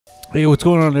Hey, what's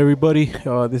going on, everybody?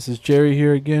 This is Jerry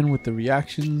here again with the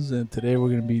reactions, and today we're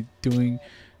gonna be doing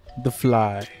The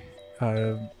Fly.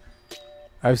 Um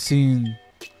I've seen,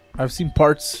 I've seen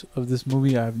parts of this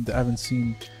movie. I haven't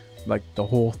seen like the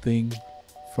whole thing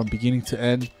from beginning to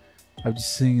end. I've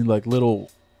just seen like little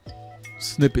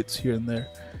snippets here and there.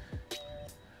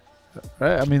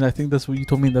 Right? I mean, I think that's what you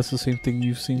told me. That's the same thing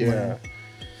you've seen. Yeah.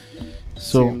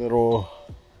 So Seen little.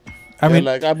 I Yeah, mean,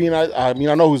 like I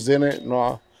know who's in it.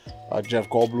 No, Jeff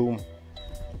Goldblum.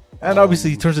 and obviously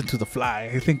he turns into the Fly.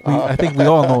 I think we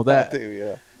all know that.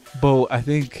 Yeah. But I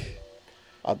think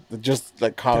Just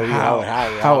like how it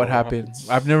happened.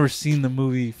 I've never seen the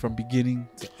movie from beginning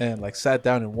to end. Like sat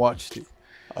down and watched it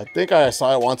I think I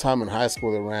saw it one time in high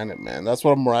school. They ran it, man. That's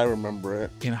what I remember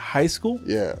it. in high school.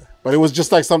 Yeah, but it was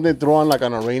just like something thrown like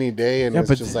on a rainy day, and Yeah, it's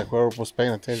but just like whoever was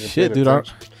paying attention. Shit, paid dude.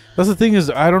 attention. That's the thing is,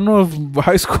 I don't know if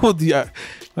high school,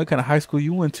 what kind of high school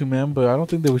you went to, man. But I don't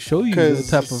think they would show you this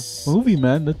type of movie,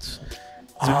 man. It's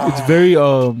very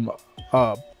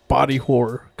body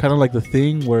horror, kind of like The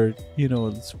Thing, where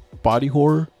it's body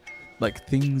horror, like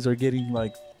things are getting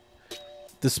like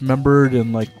dismembered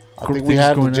and like I think we things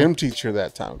had the going gym on. teacher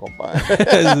that time go by.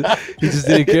 He just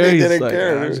didn't care. He He's didn't like,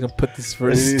 care, I'm dude. just gonna put this for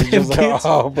He's his damn just like, kids.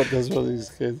 oh, but this for these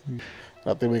kids.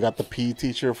 I think we got the PE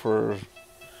teacher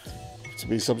to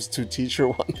be substitute teacher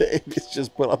one day. He's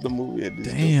just put up the movie. And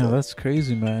Damn, that's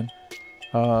crazy, man.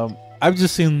 I've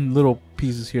just seen little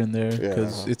pieces here and there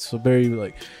because it's a very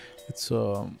like, it's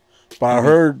But I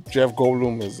heard Jeff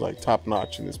Goldblum is like top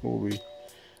notch in this movie.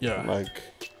 yeah.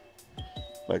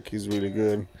 Like he's really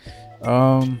good.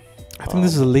 I think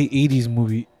this is a late '80s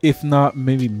movie, if not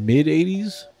maybe mid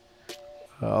 '80s.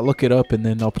 I'll look it up and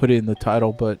then I'll put it in the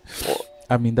title. But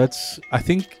I mean, I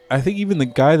think even the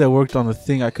guy that worked on The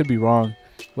Thing, I could be wrong.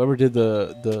 Whoever did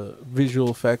the visual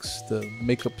effects, the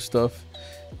makeup stuff,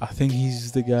 I think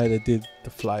he's the guy that did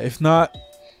The Fly. If not,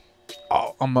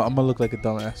 I'm gonna look like a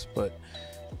dumbass. But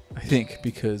I think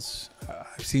because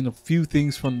I've seen a few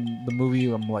things from the movie,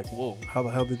 I'm like, whoa, how the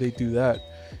hell did they do that?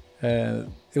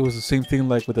 And it was the same thing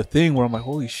like with The Thing, where I'm like,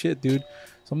 holy shit, dude,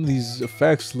 some of these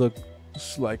effects look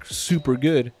like super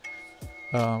good,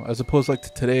 as opposed like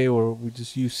to today where we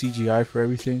just use CGI for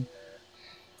everything.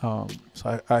 So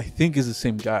I think it's the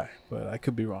same guy, but I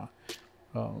could be wrong.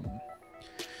 But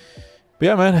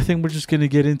yeah, man, I think we're just gonna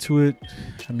get into it.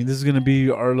 I mean, this is gonna be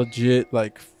our legit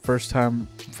like first time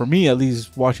for me, at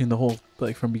least, watching the whole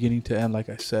like from beginning to end. Like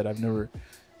I said, I've never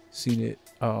seen it.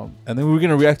 And then we're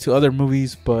gonna react to other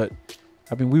movies, but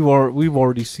I mean, we've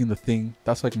already seen The Thing.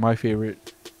 That's like my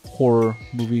favorite horror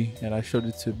movie, and I showed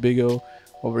it to Big O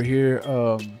over here.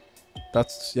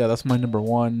 That's my number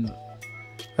one.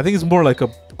 I think it's more like a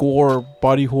gore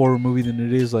body horror movie than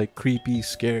it is like creepy,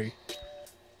 scary.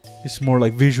 It's more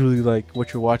like visually, like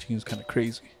what you're watching is kind of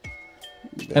crazy,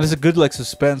 and it's a good like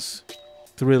suspense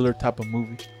thriller type of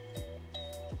movie.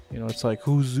 You know, it's like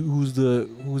who's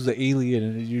the alien,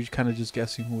 and you're kind of just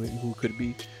guessing who it could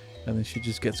be, and then shit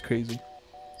just gets crazy.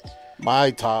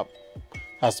 My top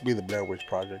has to be the Blair Witch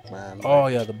Project, man. Oh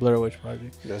yeah, the Blair Witch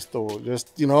Project. Just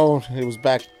it was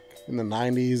back in the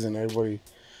 '90s, and everybody,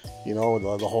 the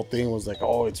whole thing was like,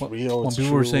 oh, it's real. When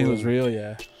people were saying it was real,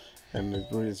 yeah. And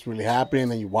it's really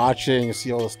happening, and you watch it and you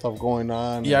see all the stuff going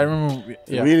on. Yeah, I remember.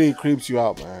 It really creeps you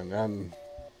out, man.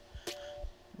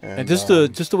 And just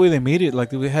the way they made it,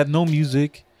 like they had no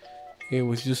music. It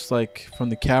was just like from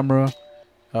the camera,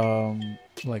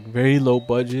 like very low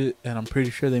budget, and I'm pretty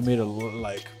sure they made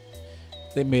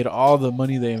they made all the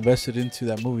money they invested into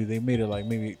that movie. They made it like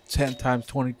maybe 10 times,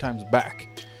 20 times back,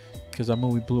 because that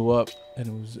movie blew up and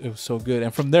it was so good.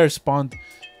 And from there spawned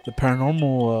the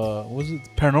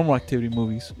Paranormal Activity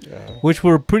movies, which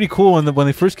were pretty cool when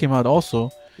they first came out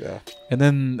also. Yeah. And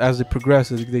then as they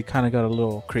progressed, they kind of got a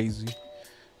little crazy.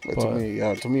 But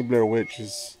to me, Blair Witch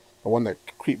is the one that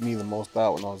creeped me the most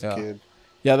out when I was a kid.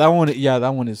 Yeah, that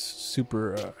one is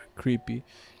super creepy.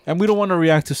 And we don't want to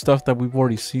react to stuff that we've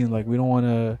already seen. Like, we don't want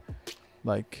to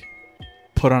like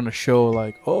put on a show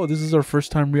like, oh, this is our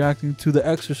first time reacting to The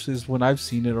Exorcist when I've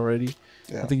seen it already.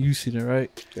 Yeah. I think you've seen it,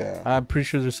 right? Yeah. I'm pretty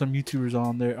sure there's some YouTubers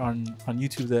on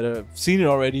YouTube that have seen it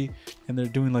already, and they're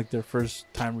doing like their first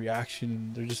time reaction,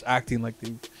 and they're just acting like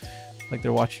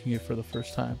they're watching it for the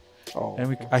first time. Oh.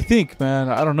 And I think, man,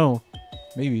 I don't know,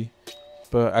 maybe,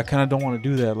 but I kind of don't want to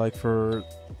do that. Like for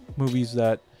movies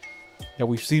that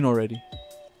we've seen already.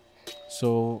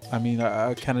 So I mean,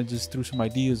 I kind of just threw some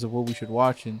ideas of what we should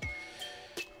watch, and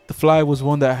The Fly was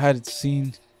one that I hadn't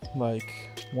seen like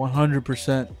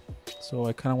 100%. So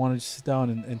I kind of wanted to sit down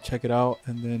and check it out.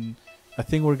 And then I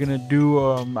think we're going to do,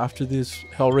 after this,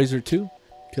 Hellraiser 2.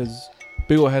 Because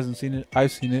Bigo hasn't seen it.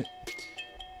 I've seen it.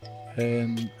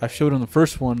 and I showed him the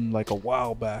first one like a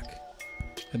while back,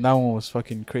 and that one was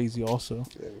fucking crazy also.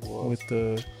 Yeah, it was. With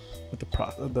the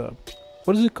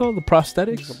what is it called? The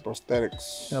prosthetics. The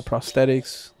prosthetics. Yeah,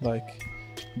 prosthetics like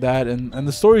that, and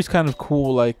the story's kind of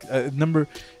cool. Like number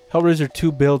Hellraiser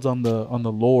 2 builds on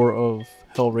the lore of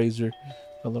Hellraiser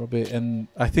a little bit, and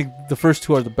I think the first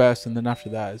two are the best, and then after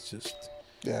that it's just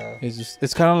Yeah.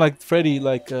 it's kind of like Freddy,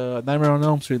 like Nightmare on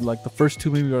Elm Street. Like the first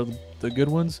two maybe are the good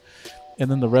ones,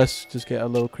 and then the rest just get a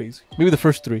little crazy. Maybe the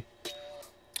first three,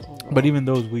 but even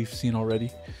those we've seen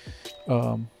already.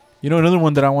 You know, another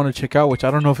one that I want to check out, which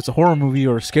I don't know if it's a horror movie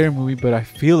or a scary movie, but I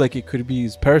feel like it could be,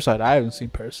 is Parasite. I haven't seen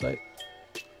Parasite.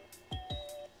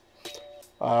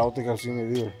 I don't think I've seen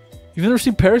it either. You've never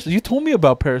seen Parasite? You told me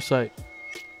about Parasite.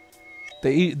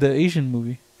 The Asian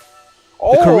movie.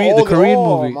 The Korean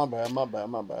movie. My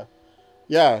bad.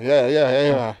 Yeah.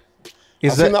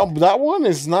 Is I've seen that one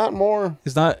is not more.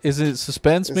 Is it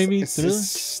suspense maybe?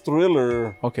 It's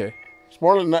thriller. Okay. It's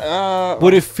more than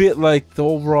Would it fit like the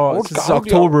overall? It's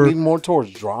October. Lean more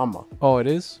towards drama. Oh, it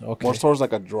is. Okay. More towards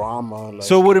like a drama. Like,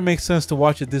 So would it make sense to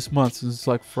watch it this month since it's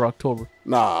like for October?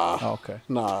 Nah. Oh, okay.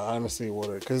 Nah, honestly, would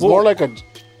it? Because it's more like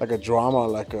a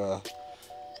drama,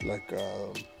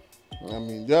 I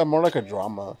mean, yeah, more like a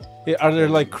drama. Yeah, are there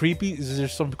like creepy? Is there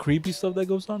some creepy stuff that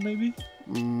goes on? Maybe.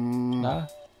 Nah.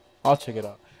 I'll check it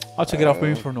out. I'll check it out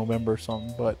maybe for November or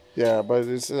something. But yeah, but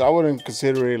I wouldn't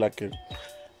consider it like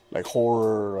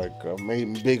horror, like a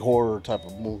big horror type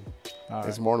of movie.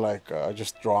 It's more like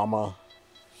just drama,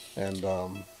 and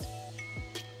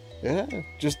yeah,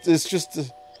 it's just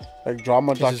like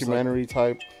drama documentary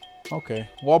type. Okay,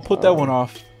 well I'll put that one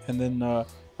off, and then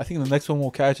I think the next one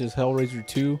we'll catch is Hellraiser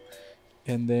 2,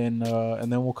 and then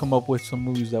we'll come up with some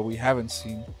movies that we haven't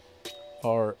seen,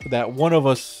 or that one of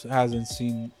us hasn't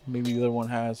seen. Maybe the other one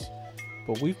has,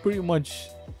 but we pretty much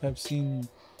have seen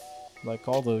like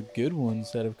all the good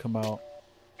ones that have come out,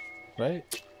 right?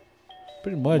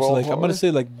 Pretty much. Well, like I'm gonna say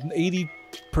like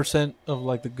 80% of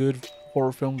like the good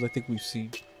horror films I think we've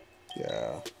seen.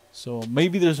 Yeah. So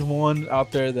maybe there's one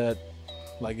out there that,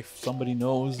 like, if somebody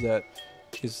knows that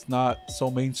is not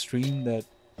so mainstream that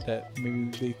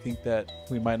maybe they think that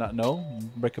we might not know,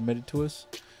 recommend it to us.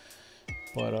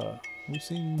 But we've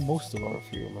seen most of them. A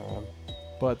few, man.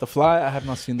 But The Fly, I have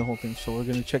not seen the whole thing, so we're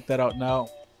gonna check that out now.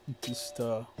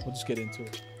 We'll just get into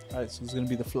it. All right, so it's gonna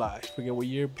be The Fly. Forget what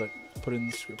year, but put it in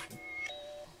the description.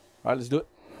 All right, let's do it.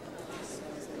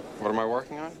 What am I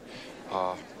working on?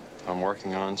 I'm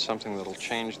working on something that'll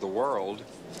change the world.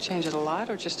 Change it a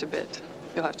lot or just a bit?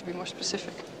 You'll have to be more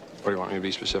specific. What do you want me to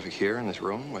be specific here in this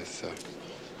room with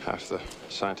half the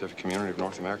scientific community of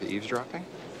North America eavesdropping?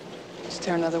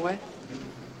 Stare another way?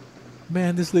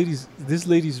 Man, this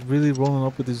lady's really rolling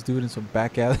up with this dude in some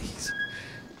back alleys.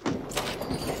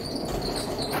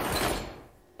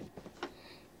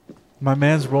 My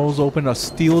man's rolls open a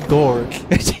steel door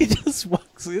and she just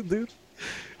walks in, dude.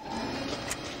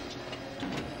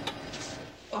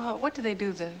 What do they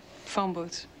do, the phone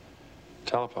booths?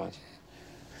 Telepods.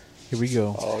 Here we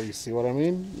go. Oh, you see what I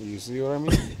mean?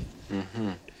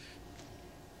 Mm-hmm.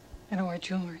 I don't wear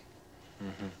jewelry.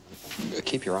 Mm-hmm.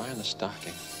 Keep your eye on the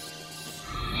stocking.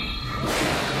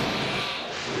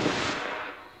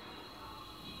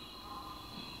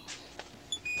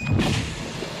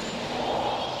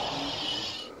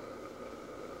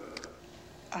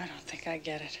 I don't think I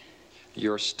get it.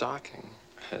 Your stocking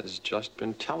has just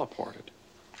been teleported.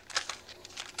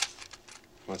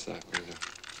 What's that? What do you do?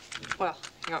 Well,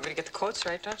 you want me to get the quotes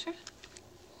right, don't you?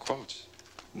 Quotes?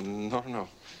 No.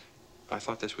 I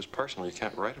thought this was personal. You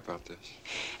can't write about this.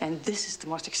 And this is the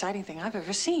most exciting thing I've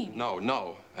ever seen.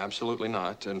 No, absolutely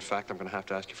not. In fact, I'm going to have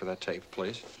to ask you for that tape,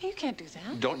 please. You can't do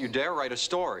that. Don't you dare write a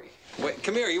story. Wait,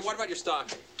 come here. What about your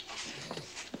stocking?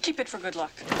 Keep it for good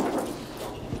luck.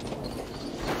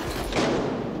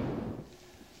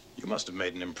 You must have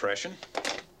made an impression.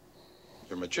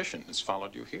 Your magician has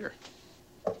followed you here.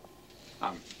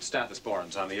 I'm Stathis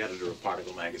Barnes. I'm the editor of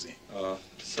Particle Magazine.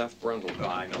 Seth Brundle. Oh,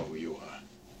 I know who you are.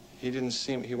 He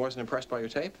wasn't impressed by your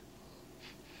tape?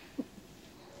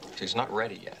 He's not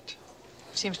ready yet.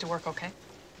 Seems to work okay.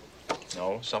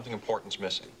 No, something important's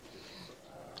missing.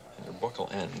 And your book will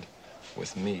end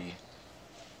with me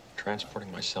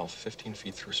transporting myself 15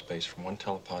 feet through space from one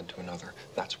telepod to another.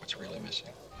 That's what's really missing.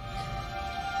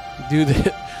 Dude,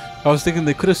 I was thinking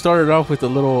they could have started off with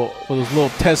those little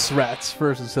test rats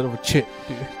first instead of a chip,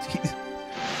 dude. Jeez.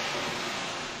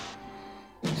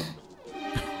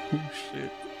 Oh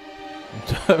shit!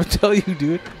 I'm telling you,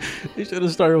 dude, they should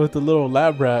have started with the little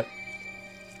lab rat.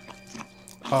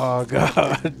 Oh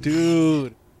god,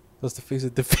 dude, that's the face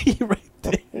of defeat right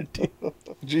there, dude.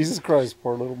 Jesus Christ,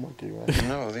 poor little monkey, man.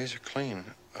 No, these are clean.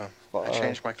 I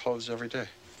change my clothes every day.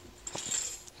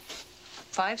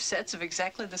 5 sets of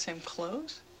exactly the same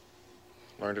clothes?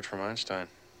 Learned it from Einstein.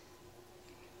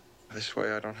 This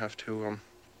way I don't have to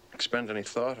expend any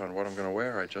thought on what I'm going to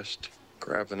wear. I just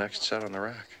grab the next set on the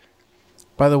rack.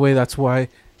 By the way, that's why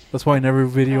in every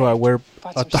video I wear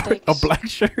a black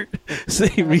shirt.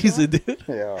 Same reason, dude.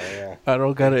 Yeah. I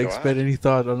don't gotta expend any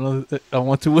thought on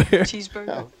what to wear.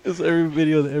 Cheeseburger. It's every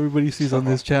video that everybody sees on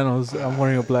this channel is I'm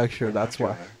wearing a black shirt. That's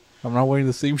why. I'm not wearing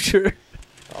the same shirt.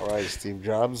 All right, Steve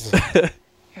Jobs.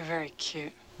 You're very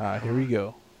cute. Here we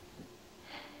go.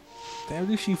 Damn,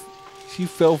 dude, she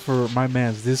fell for my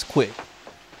man's this quick.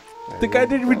 The guy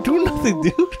didn't even do nothing,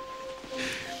 dude.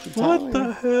 What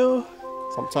the hell?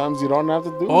 Sometimes you don't have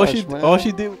to do much, man. All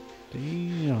she did.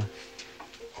 Damn.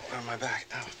 On my back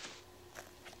now.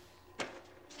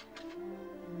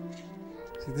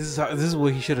 See, this is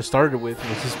what he should have started with.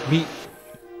 Was just meat.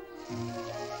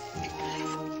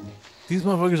 These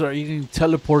motherfuckers are eating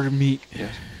teleported meat.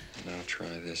 Yes. Now try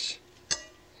this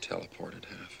teleported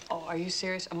half. Oh, are you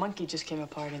serious? A monkey just came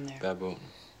apart in there. Baboon.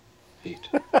 Eat.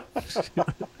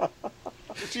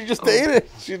 She just ate it.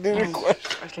 She didn't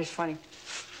question. It tastes funny.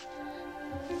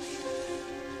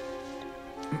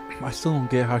 I still don't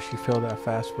get how she fell that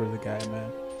fast for the guy,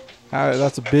 man.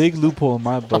 That's a big loophole in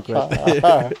my book right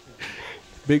there.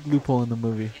 Big loophole in the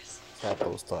movie. Not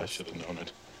those I types. should have known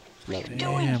it.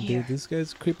 Damn, dude, this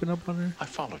guy's creeping up on her. I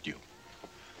followed you.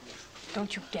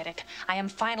 Don't you get it? I am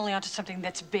finally onto something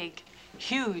that's big.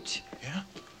 Huge. Yeah?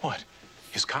 What?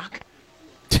 His cock?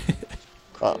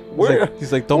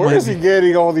 He's like, don't where mind is he me.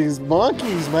 getting all these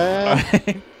monkeys, man?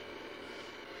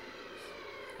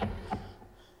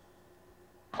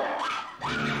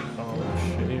 Oh,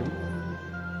 shit.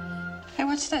 Hey,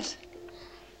 what's this?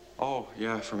 Oh,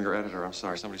 yeah, from your editor. I'm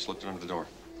sorry. Somebody slipped it under the door.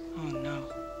 Oh, no.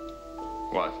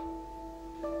 What?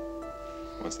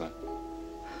 What's that?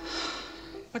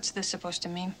 What's this supposed to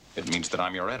mean? It means that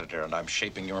I'm your editor and I'm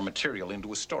shaping your material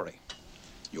into a story.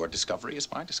 Your discovery is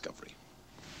my discovery.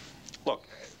 Look,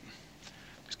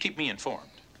 just keep me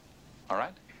informed, all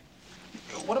right?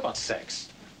 What about sex?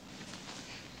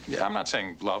 Yeah, I'm not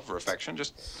saying love or affection,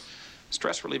 just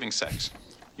stress-relieving sex.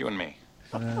 You and me.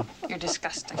 You're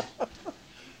disgusting.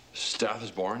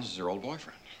 Stathis Borns is her old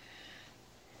boyfriend.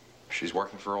 She's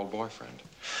working for her old boyfriend.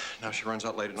 Now she runs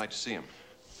out late at night to see him.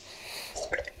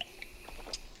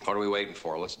 What are we waiting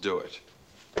for? Let's do it.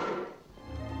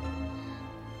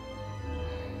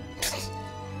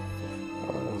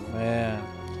 Oh, man.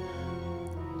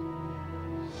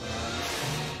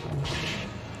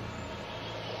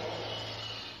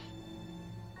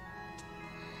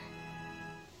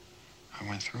 I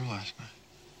went through last night.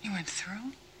 You went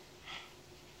through?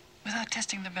 Without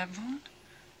testing the baboon?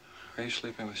 Are you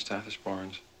sleeping with Stathis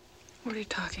Borns? What are you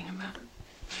talking about?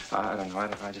 I don't know.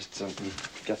 I just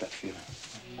get that feeling.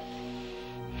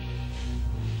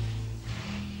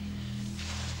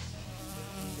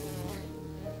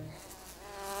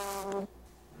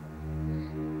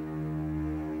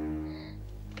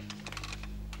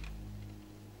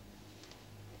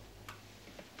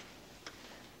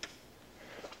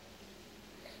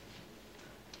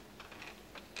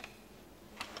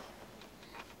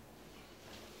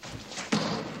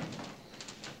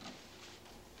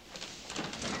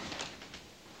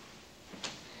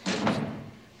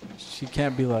 She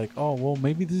can't be like, oh, well,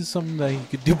 maybe this is something that he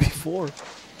could do before.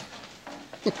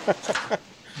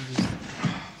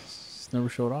 just never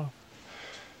showed off.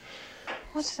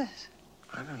 What's this?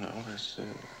 I don't know. It's, it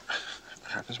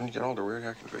happens when you get older. Weird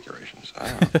hair configurations. I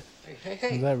don't know.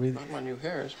 hey. Is that really? Not my new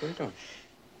hairs. What are you doing?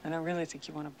 I don't really think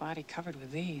you want a body covered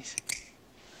with these.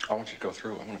 I want you to go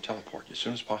through. I want to teleport you as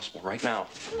soon as possible, right now.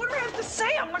 What do I have to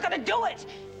say? I'm not gonna do it!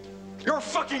 You're a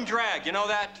fucking drag, you know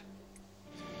that?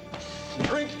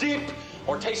 Drink deep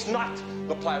or taste not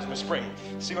the plasma spring.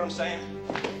 See what I'm saying?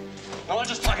 I'm not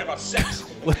just talking about sex.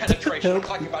 Penetration. I'm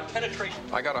talking about penetration.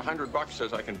 I got $100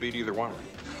 says I can beat either one.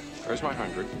 There's my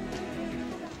 100.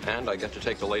 And I get to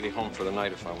take the lady home for the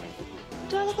night if I win.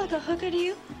 Do I look like a hooker to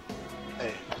you?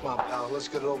 Hey, come on, pal. Let's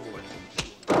get it over with.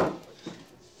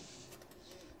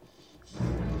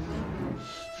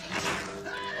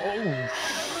 Oh,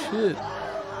 shit.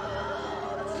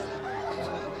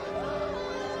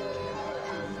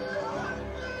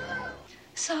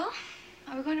 So,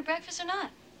 are we going to breakfast or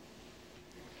not?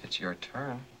 It's your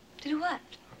turn. To do what?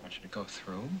 I want you to go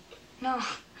through. No.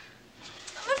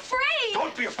 I'm afraid!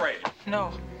 Don't be afraid.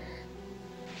 No.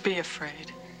 Be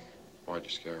afraid. Why'd you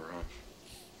scare her off?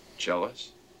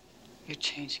 Jealous? You're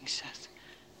changing, Seth.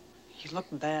 You look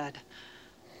bad.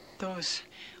 Those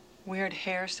weird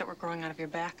hairs that were growing out of your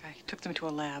back. I took them to a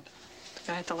lab.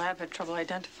 The guy at the lab had trouble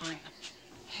identifying them.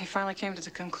 He finally came to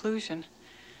the conclusion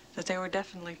that they were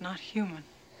definitely not human.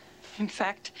 In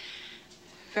fact,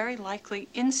 very likely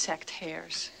insect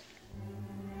hairs.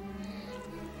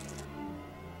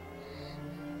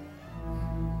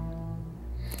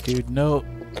 Dude, no.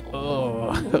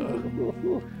 Oh.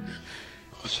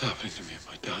 What's happening to me?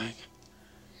 Am I dying?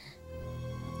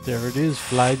 There it is,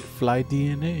 fly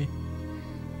DNA.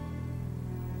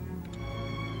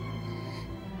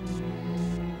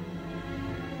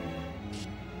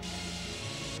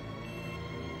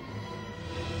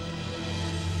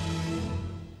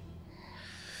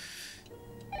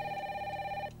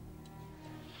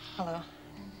 Hello.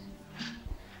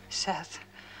 Seth,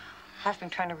 I've been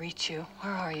trying to reach you.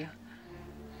 Where are you?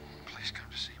 Please come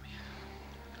to see me.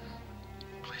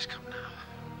 Please come now.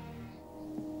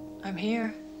 I'm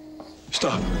here.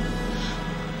 Stop.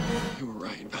 You were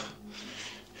right.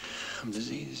 I'm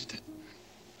diseased.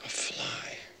 A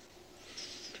fly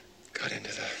got into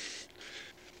the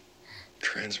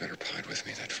transmitter pod with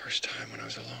me that first time when I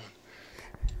was alone.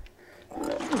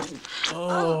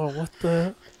 Oh, what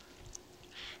the?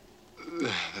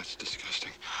 That's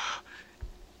disgusting.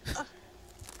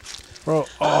 Bro,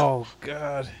 oh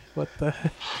God, what the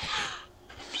heck?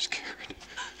 I'm scared.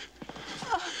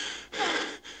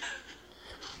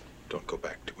 Don't go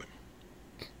back to him.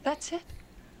 That's it?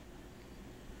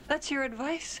 That's your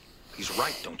advice? He's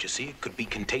right, don't you see? It could be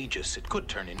contagious. It could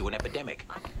turn into an epidemic.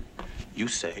 You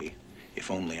say,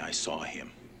 if only I saw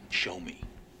him. Show me.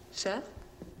 Seth?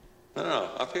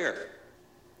 No, up here.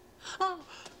 Oh.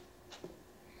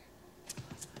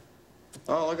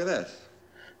 Oh, look at this.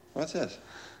 What's this?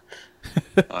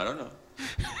 I don't know.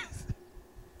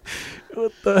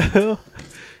 What the hell?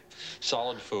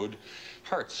 Solid food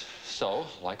hurts. So,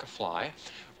 like a fly,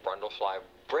 Brundlefly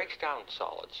breaks down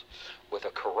solids with a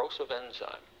corrosive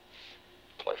enzyme,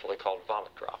 playfully called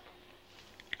vomit drop.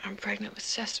 I'm pregnant with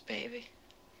Seth's baby.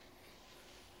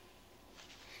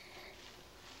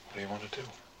 What do you want to do?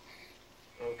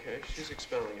 Okay, she's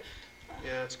expelling it.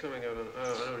 Yeah, it's coming out on... Oh,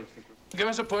 I don't even think... Give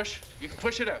us a push. You can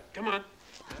push it out. Come on.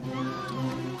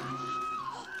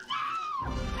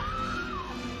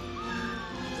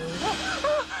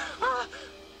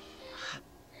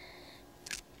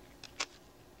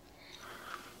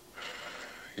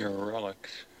 You're a relic.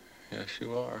 Yes,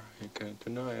 you are. You can't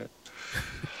deny it.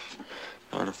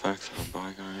 Artifacts of a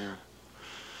bygone era.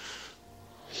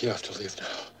 You have to leave now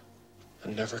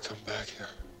and never come back here.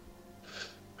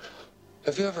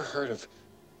 Have you ever heard of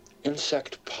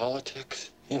insect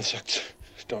politics? Insects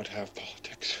don't have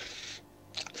politics.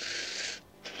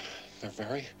 They're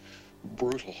very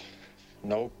brutal.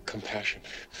 No compassion.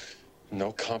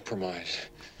 No compromise.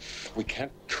 We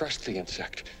can't trust the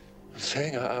insect. I'm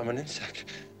saying I'm an insect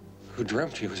who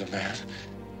dreamt he was a man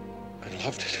and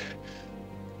loved it.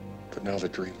 But now the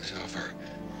dream is over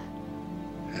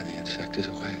and the insect is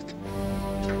awake.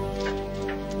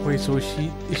 Wait, so is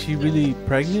she really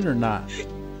pregnant or not?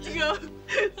 Go.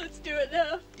 Let's do it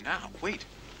now. Now, wait.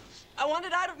 I want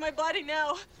it out of my body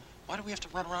now. Why do we have to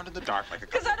run around in the dark like a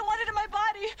Because I don't want it in my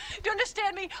body. Do you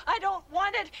understand me? I don't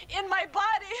want it in my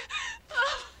body.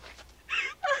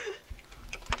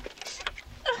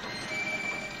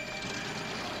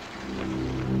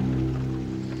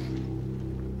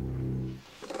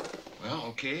 Well,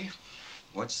 okay.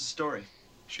 What's the story?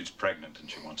 She's pregnant and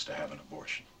she wants to have an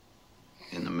abortion.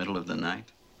 In the middle of the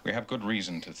night? We have good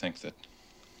reason to think that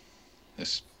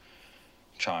this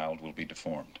child will be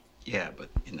deformed. Yeah, but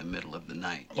in the middle of the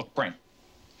night. Look, Brent,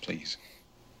 please.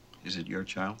 Is it your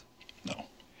child? No.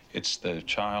 It's the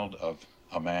child of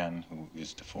a man who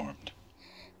is deformed.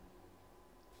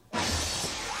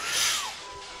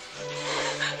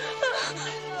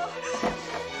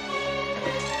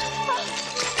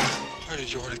 Why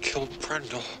did you want to kill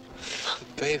Brendel?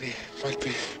 The baby might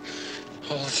be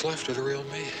all that's left of the real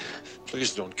me.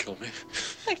 Please don't kill me.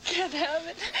 I can't have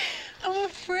it. I'm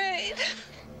afraid.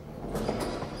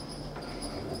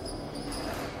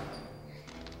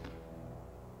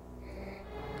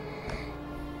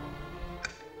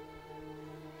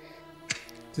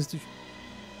 Just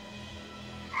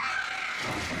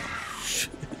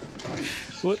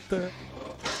what the?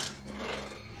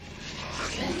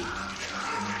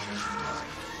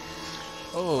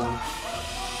 Oh.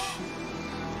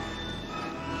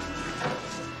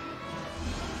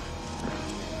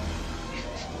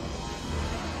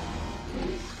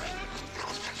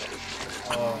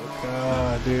 Oh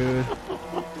God, dude.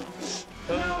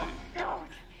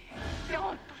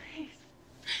 Don't, please.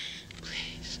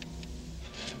 Please.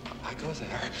 I go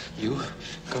there. You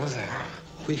go there.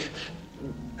 We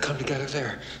come together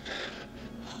there.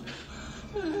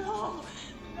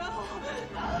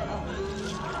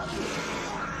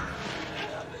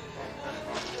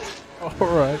 All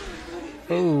right.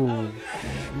 Oh,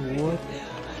 what?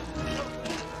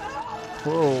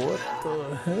 Whoa, what the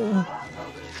hell?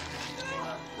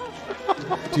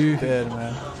 Dude, dead,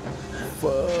 man.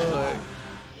 Fuck.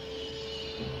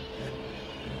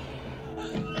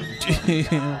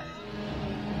 Damn.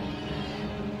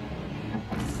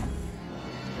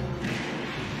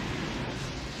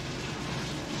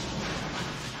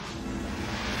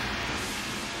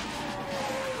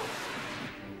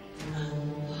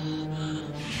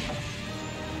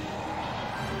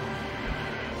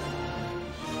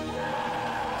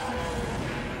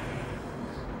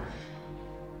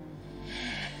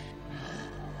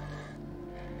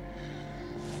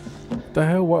 The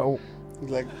hell? What?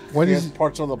 Like, what he is has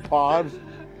parts on the pod?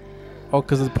 Oh,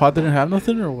 because the pod didn't have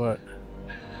nothing, or what?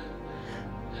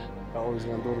 Oh, he's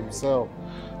gonna do it himself.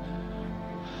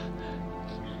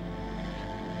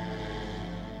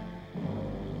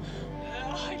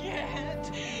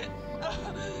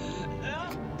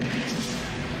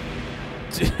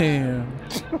 Damn.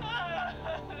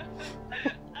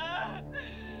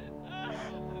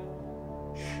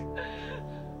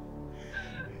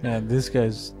 Man, this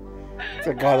guy's.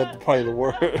 That got it probably the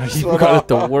worst. He got it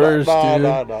the worst, dude.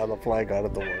 No, the fly got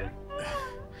it the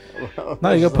worst.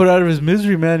 No, you got put out of his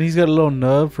misery, man. He's got a little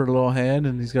nub for a little hand,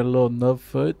 and he's got a little nub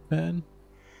foot, man.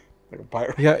 Like a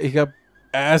pirate. He got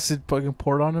acid fucking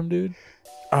poured on him, dude.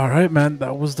 All right, man.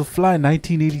 That was The Fly,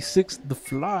 1986. The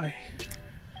Fly.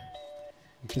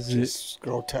 It's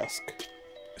grotesque.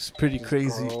 It's pretty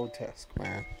crazy. Grotesque,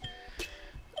 man.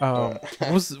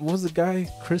 What was the guy,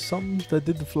 Chris something, that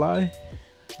did The Fly?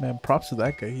 Man, props to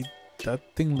that guy.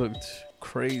 That thing looked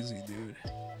crazy, dude.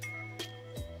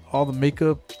 All the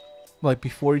makeup, like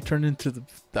before he turned into the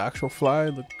actual fly,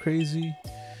 looked crazy.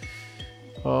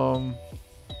 I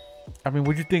mean,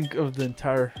 what'd you think of the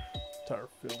entire film,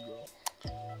 bro?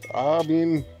 I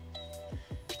mean,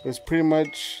 it was pretty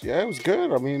much, yeah, it was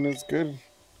good. I mean, it's good.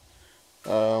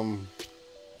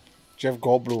 Jeff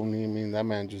Goldblum, I mean, that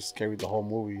man just carried the whole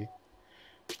movie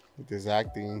with his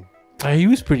acting. He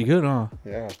was pretty good, huh?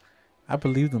 Yeah. I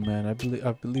believed him, man. I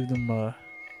believed him.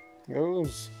 He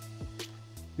was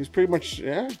pretty much,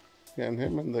 yeah, and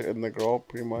him and the girl,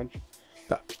 pretty much.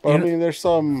 But I mean, there's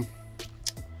some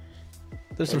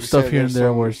stuff here and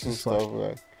there where it's some just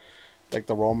stuff like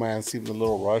the romance seemed a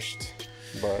little rushed,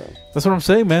 but that's what I'm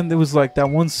saying, man. It was like that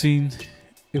one scene.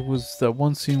 It was that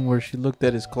one scene where she looked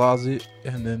at his closet,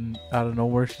 and then out of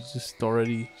nowhere, she's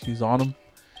on him.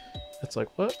 It's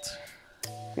like, what?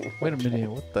 Wait a minute,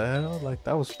 what the hell? Like,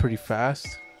 that was pretty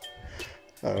fast.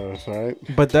 That's right.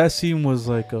 But that scene was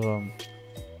like,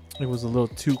 it was a little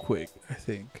too quick, I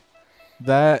think.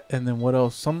 That, and then what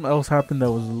else? Something else happened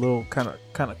that was a little kind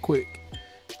of quick.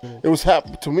 It was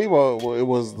to me. Well, it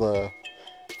was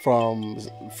from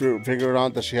figuring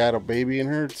out that she had a baby in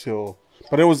her till.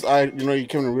 But it was you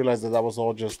came to realize that was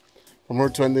all just from her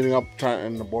to ending up trying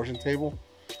an abortion table.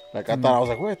 Like I thought, I was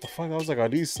like, what the fuck? That was like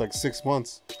at least like 6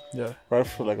 months. Yeah. Right,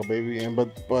 for like a baby, and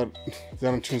but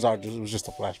then it turns out it was just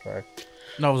a flashback.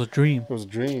 No, it was a dream. It was a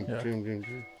dream. Yeah.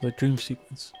 Dream. The dream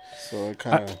sequence. So it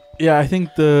kind of. Yeah, I think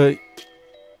I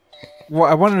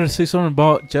wanted to say something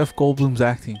about Jeff Goldblum's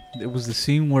acting. It was the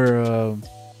scene where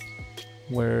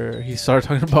he started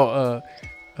talking about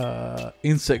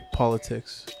insect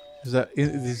politics. Is that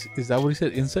what he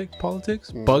said? Insect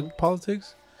politics? Mm-hmm. Bug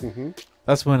politics? Mm-hmm.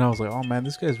 That's when I was like, oh man,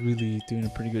 this guy's really doing a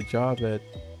pretty good job at.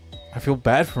 I feel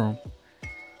bad for him.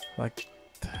 Like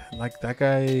that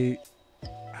guy.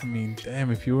 I mean,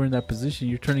 damn, if you were in that position,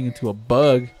 you're turning into a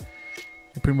bug.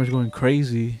 You're pretty much going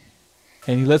crazy,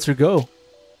 and he lets her go.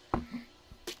 And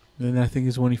then I think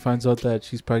is when he finds out that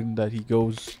she's pregnant, that he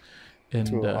goes and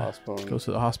goes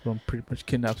to the hospital and pretty much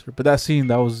kidnaps her. But that scene,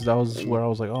 that was where I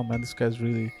was like, oh man, this guy's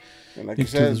really like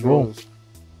into his role.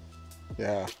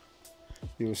 Yeah,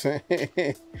 he was saying.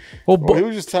 Well, he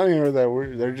was just telling her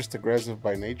that they're just aggressive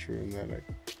by nature, and that. Like,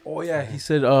 oh yeah, he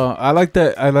said. I like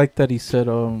that he said.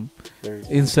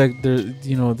 Insect. They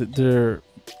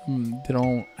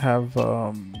don't have.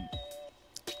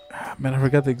 Man, I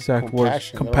forgot the exact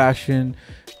words. Compassion.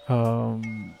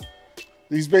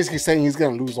 He's basically saying he's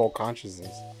gonna lose all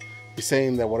consciousness. He's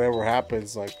saying that whatever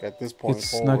happens, like at this point,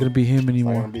 it's not gonna be him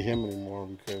anymore. It's not gonna be him anymore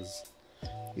because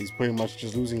he's pretty much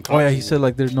just losing Oh consciousness. yeah, he said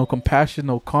like there's no compassion,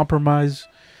 no compromise,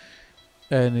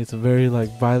 and it's a very like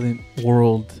violent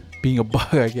world. Being a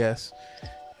bug, I guess.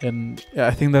 And yeah,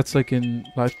 I think that's like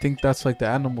the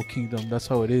animal kingdom. That's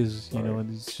how it is, you know.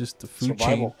 And it's just the food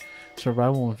chain,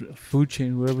 survival, food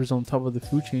chain. Whoever's on top of the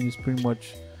food chain is pretty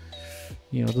much,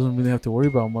 doesn't really have to worry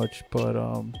about much. But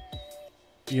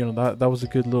that was a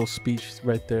good little speech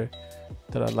right there.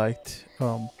 that I liked.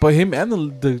 But him and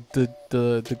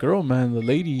the girl, man, the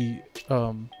lady,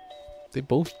 they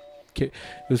both. It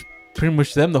was pretty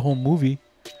much them the whole movie.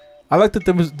 I like that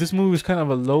this movie was kind of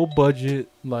a low budget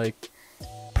like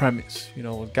premise. You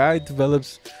know, a guy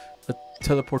develops a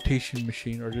teleportation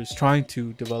machine, or just trying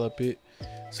to develop it.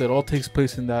 So it all takes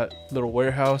place in that little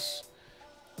warehouse,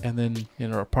 and then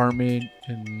in her apartment,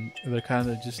 and they're kind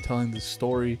of just telling the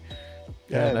story.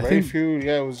 Yeah, and I very think few.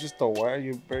 Yeah, it was just a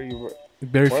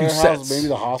very few sets, maybe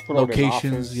the hospital,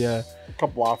 locations, office, yeah, a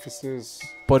couple offices.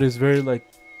 But it's very like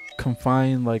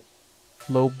confined, like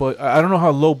low. But I don't know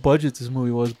how low budget this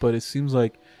movie was, but it seems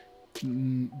like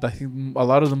I think a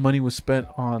lot of the money was spent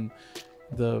on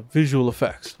the visual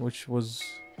effects, which was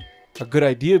a good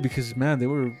idea because man, they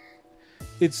were.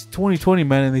 It's 2020,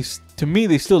 man, and to me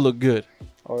they still look good.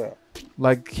 Oh yeah.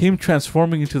 Like him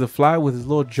transforming into the Fly with his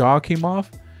little jaw came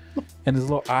off, and his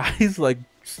little eyes like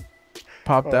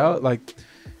popped out. Like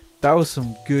that was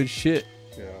some good shit.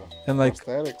 Yeah. And like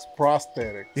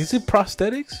prosthetics. Is it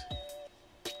prosthetics?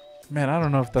 Man, I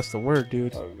don't know if that's the word,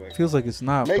 dude. Feels like it's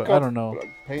not, but I don't know.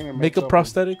 Makeup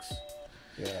prosthetics?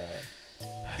 Yeah.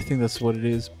 I think that's what it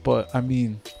is. But I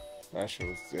mean, that shit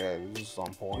was it was just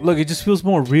on point. Look, it just feels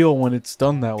more real when it's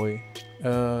done that way.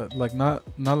 Like not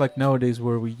like nowadays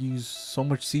where we use so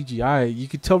much CGI. You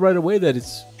could tell right away that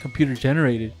it's computer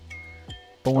generated.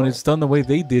 But when it's done the way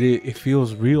they did it, it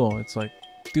feels real. It's like,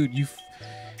 dude,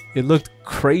 it looked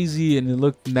crazy and it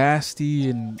looked nasty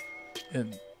and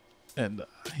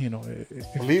you know,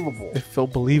 believable. It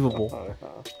felt believable.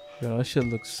 You know, that shit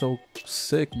looked so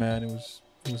sick, man. It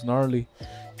was gnarly.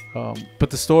 But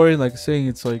the story, like saying,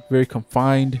 it's like very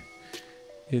confined.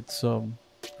 It's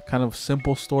kind of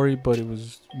simple story, but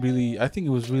I think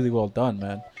it was really well done,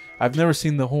 man. I've never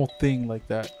seen the whole thing like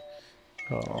that.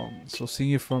 So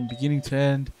seeing it from beginning to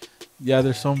end, yeah,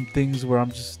 there's some things where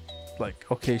I'm just like,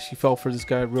 okay, she fell for this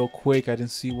guy real quick. I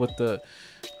didn't see what the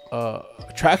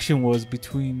attraction was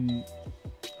between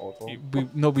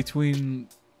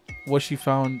what she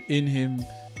found in him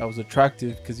that was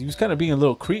attractive, because he was kind of being a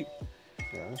little creep.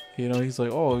 Yeah. You know, he's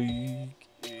like, oh,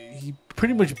 he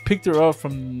pretty much picked her up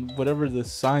from whatever the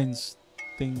science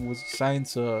thing was.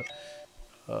 Science he was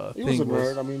a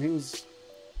nerd. I mean, he was.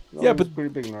 Yeah, but he was a pretty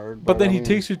big nerd. But then he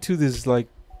takes her to this like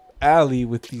alley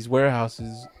with these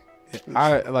warehouses.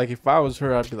 I like, if I was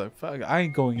her, I'd be like, fuck, I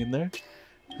ain't going in there.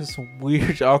 This is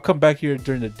weird. I'll come back here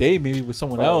during the day, maybe with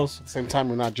someone else. At the same time,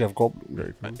 we're not Jeff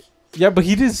Goldblum. Yeah, but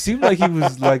he didn't seem like he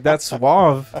was like that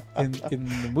suave in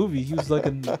the movie. He was like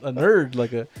a nerd,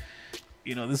 like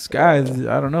this guy.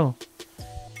 I don't know.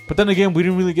 But then again, we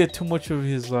didn't really get too much of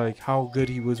his like how good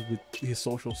he was with his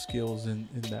social skills in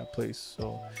that place.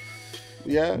 So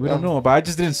yeah, we don't know. But I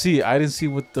just didn't see it. I didn't see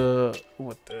what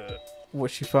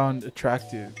she found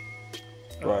attractive.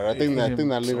 Right, I think that needed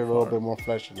a little bit more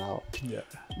fleshing out. Yeah,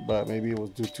 but maybe it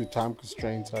was due to time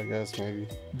constraints. I guess maybe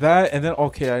that, and then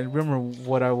I remember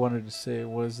what I wanted to say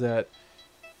was that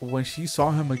when she saw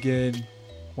him again,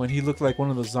 when he looked like one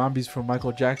of the zombies from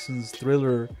Michael Jackson's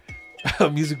Thriller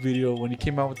music video, when he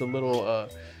came out with the little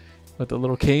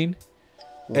cane,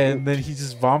 and then he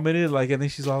just vomited, like, and then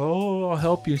she's like, "Oh, I'll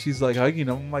help you," and she's like hugging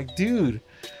him. I'm like, dude,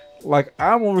 like,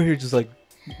 I'm over here just like,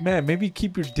 man, maybe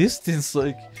keep your distance,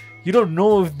 like. You don't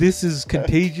know if this is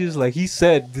contagious. Like he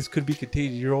said, this could be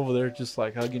contagious. You're over there just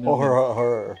like hugging him. Oh,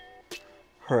 her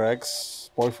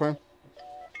ex-boyfriend?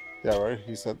 Yeah, right?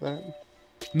 He said that?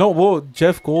 No, well,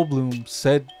 Jeff Goldblum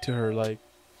said to her, like,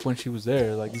 when she was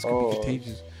there, like, this could be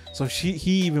contagious. So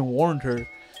he even warned her,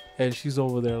 and she's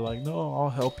over there like, no,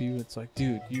 I'll help you. It's like,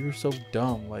 dude, you're so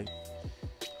dumb. Like,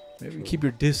 maybe keep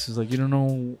your distance. Like, you don't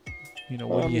know,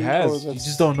 what he has. You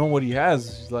just don't know what he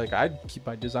has. Like, I'd keep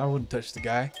my distance. I wouldn't touch the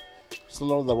guy. Just a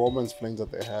lot of the romance flings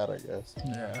that they had, I guess.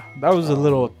 Yeah, that was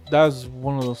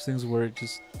one of those things where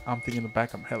I'm thinking in the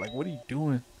back of my head, like, what are you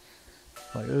doing?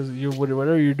 Like,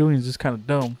 whatever you're doing is just kind of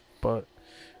dumb, but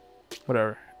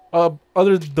whatever.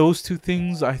 Other than those two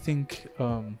things, I think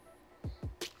the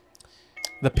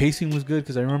pacing was good,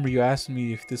 because I remember you asked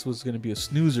me if this was going to be a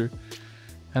snoozer,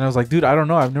 and I was like, dude, I don't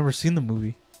know. I've never seen the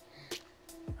movie.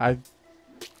 It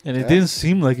didn't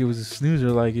seem like it was a snoozer.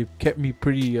 Like, it kept me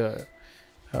pretty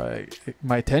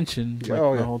my attention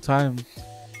the whole time,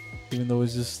 even though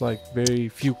it's just like very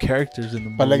few characters in the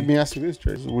movie. But let me ask you this,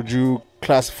 Trace. Would you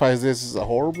classify this as a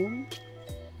horror movie?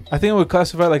 I think I would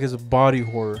classify it like as a body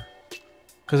horror,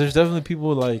 because there's definitely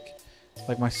people like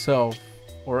myself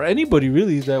or anybody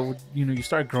really that would, you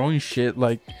start growing shit,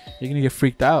 like you're gonna get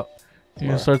freaked out. You're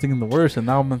gonna start thinking the worst, and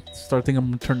now I'm gonna start thinking I'm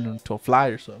gonna turn into a fly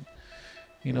or something.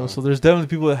 So there's definitely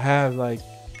people that have like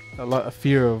a lot of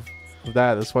fear of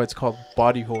that. That's why it's called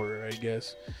body horror, I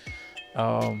guess.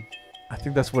 I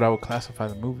think that's what I would classify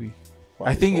the movie.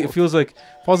 Body I think horror. it feels like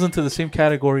falls into the same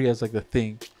category as like The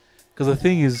Thing, because The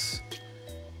Thing is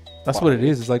that's what it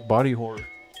is. It's like body horror,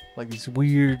 like this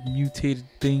weird mutated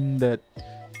thing that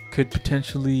could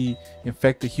potentially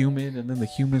infect a human, and then the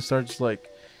human starts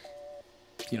like,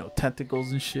 you know,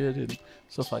 tentacles and shit and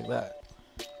stuff like that.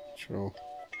 True.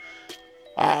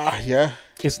 Yeah.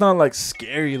 It's not like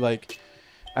scary. Like,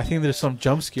 I think there's some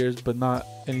jump scares, but not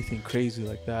anything crazy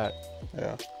like that.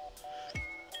 Yeah.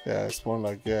 Yeah, it's more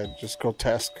like, just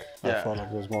grotesque. I Yeah. felt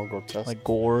like it was more grotesque. Like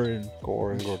gore and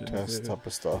grotesque shit. type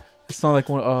of stuff. It's not like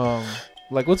one.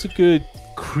 Like, what's a good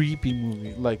creepy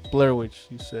movie? Like Blair Witch,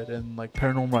 you said, and like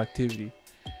Paranormal Activity.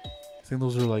 I think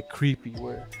those are like creepy,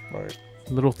 where Right.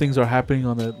 little things are happening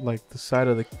on the like the side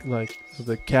of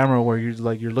the camera, where you're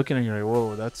looking and you're like,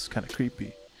 whoa, that's kind of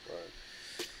creepy.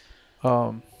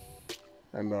 And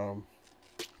yeah,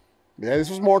 this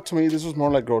was more to me. This was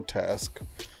more like grotesque.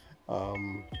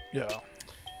 Yeah.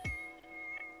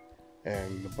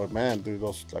 But man, dude,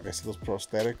 those, like I said, those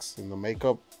prosthetics and the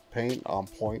makeup, paint on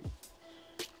point.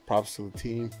 Props to the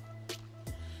team.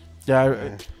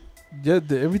 Yeah.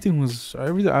 Everything was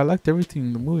everything. I liked everything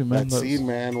in the movie, man. That scene,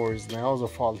 man, where his nails are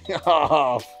falling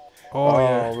off. Oh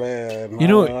yeah, man.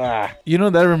 You know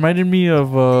that reminded me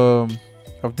of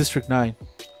District 9.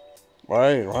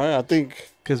 Right. I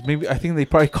think because I think they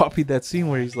probably copied that scene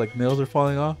where he's like nails are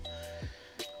falling off.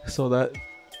 So that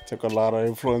took a lot of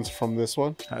influence from this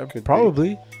one.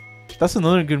 Probably. That's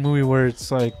another good movie where it's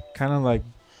like kind of like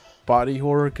body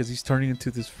horror, because he's turning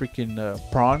into this freaking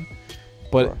prawn.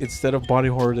 But Right. instead of body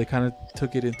horror, they kind of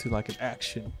took it into like an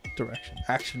action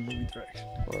movie direction.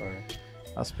 Right.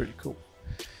 That's pretty cool.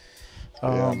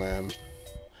 Yeah, man.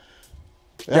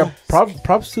 Yeah,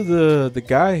 props to the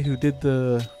guy who did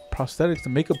the prosthetics, the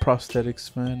makeup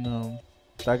prosthetics, man.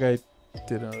 That guy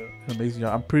did an amazing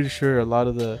job. I'm pretty sure not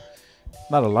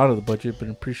a lot of the budget, but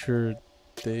I'm pretty sure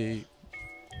they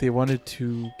wanted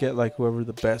to get like whoever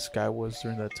the best guy was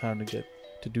during that time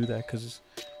to do that, because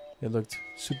it looked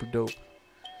super dope.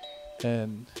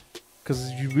 And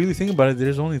because you really think about it,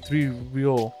 there's only 3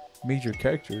 real major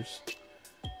characters: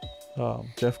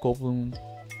 Jeff Goldblum,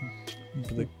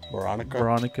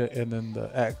 Veronica, and then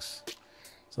the X.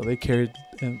 So they carried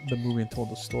the movie and told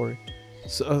the story.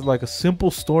 So like a simple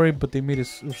story, but they made it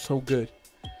so good.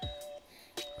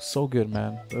 So good,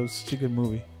 man. That was such a good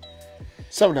movie.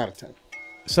 7 out of 10.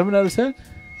 7 out of 10?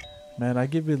 Man, I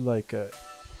give it like an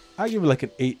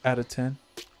 8 out of 10.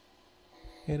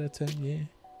 8 out of 10, yeah.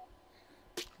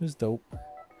 It was dope.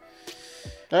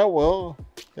 Yeah, well,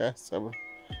 yeah, 7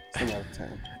 out of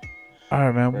 10. All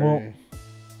right, man. Very well,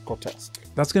 grotesque.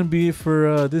 That's gonna be it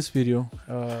for this video.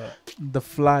 The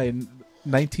Fly,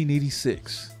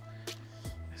 1986.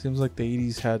 Seems like the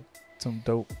 80s had some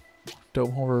dope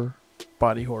horror,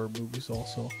 body horror movies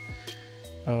also.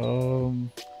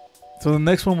 So the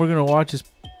next one we're gonna watch is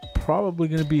probably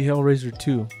gonna be Hellraiser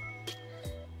 2.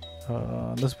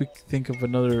 Unless we think of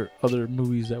other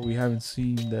movies that we haven't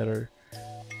seen that are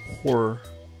horror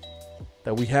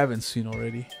that we haven't seen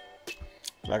already.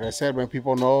 Like I said, man,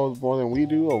 people know more than we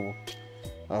do.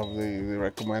 They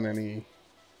recommend any.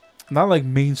 Not like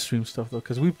mainstream stuff though,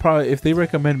 because if they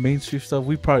recommend mainstream stuff,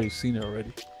 we've probably seen it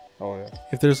already. Oh yeah.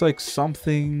 If there's like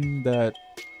something that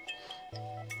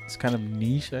it's kind of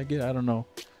niche, I don't know.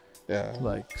 Yeah.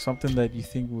 Like something that you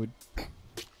think would,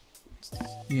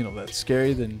 that's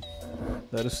scary, then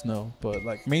let us know. But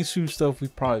like mainstream stuff,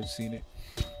 we've probably seen it,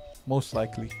 most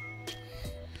likely.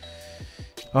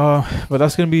 But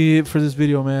that's gonna be it for this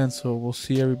video, man. So we'll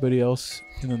see everybody else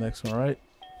in the next one. All right,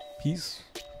 peace.